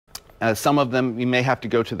Some of them you may have to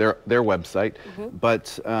go to their website,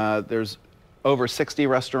 but there's over 60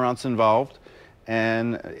 restaurants involved,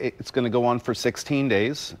 and it's going to go on for 16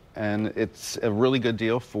 days, and it's a really good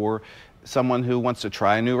deal for someone who wants to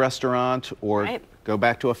try a new restaurant or go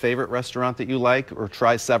back to a favorite restaurant that you like, or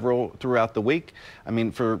try several throughout the week. I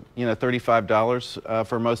mean, for $35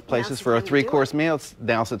 for most places for a 3-course meal,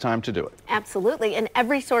 now's the time to do it. Absolutely, and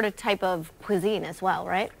every sort of type of cuisine as well,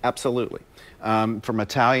 right? Absolutely, from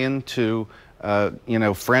Italian to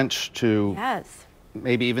French to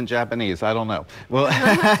maybe even Japanese. I don't know. Well,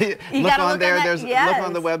 look on there. Look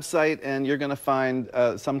on the website, and you're going to find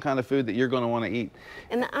some kind of food that you're going to want to eat.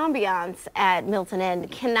 And the ambiance at Milton Inn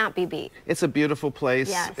cannot be beat. It's a beautiful place.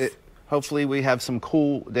 Yes. Hopefully, we have some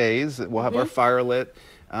cool days. We'll have our fire lit.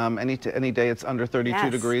 Any day it's under 32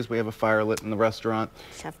 degrees, we have a fire lit in the restaurant.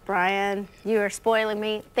 Chef Brian, you are spoiling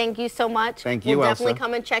me. Thank you so much. Thank you, We'll Elsa. definitely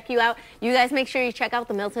come and check you out. You guys make sure you check out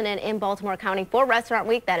the Milton Inn in Baltimore County for Restaurant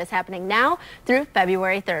Week. That is happening now through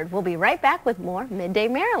February 3rd. We'll be right back with more Midday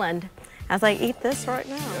Maryland as I eat this right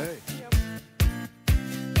now. Okay.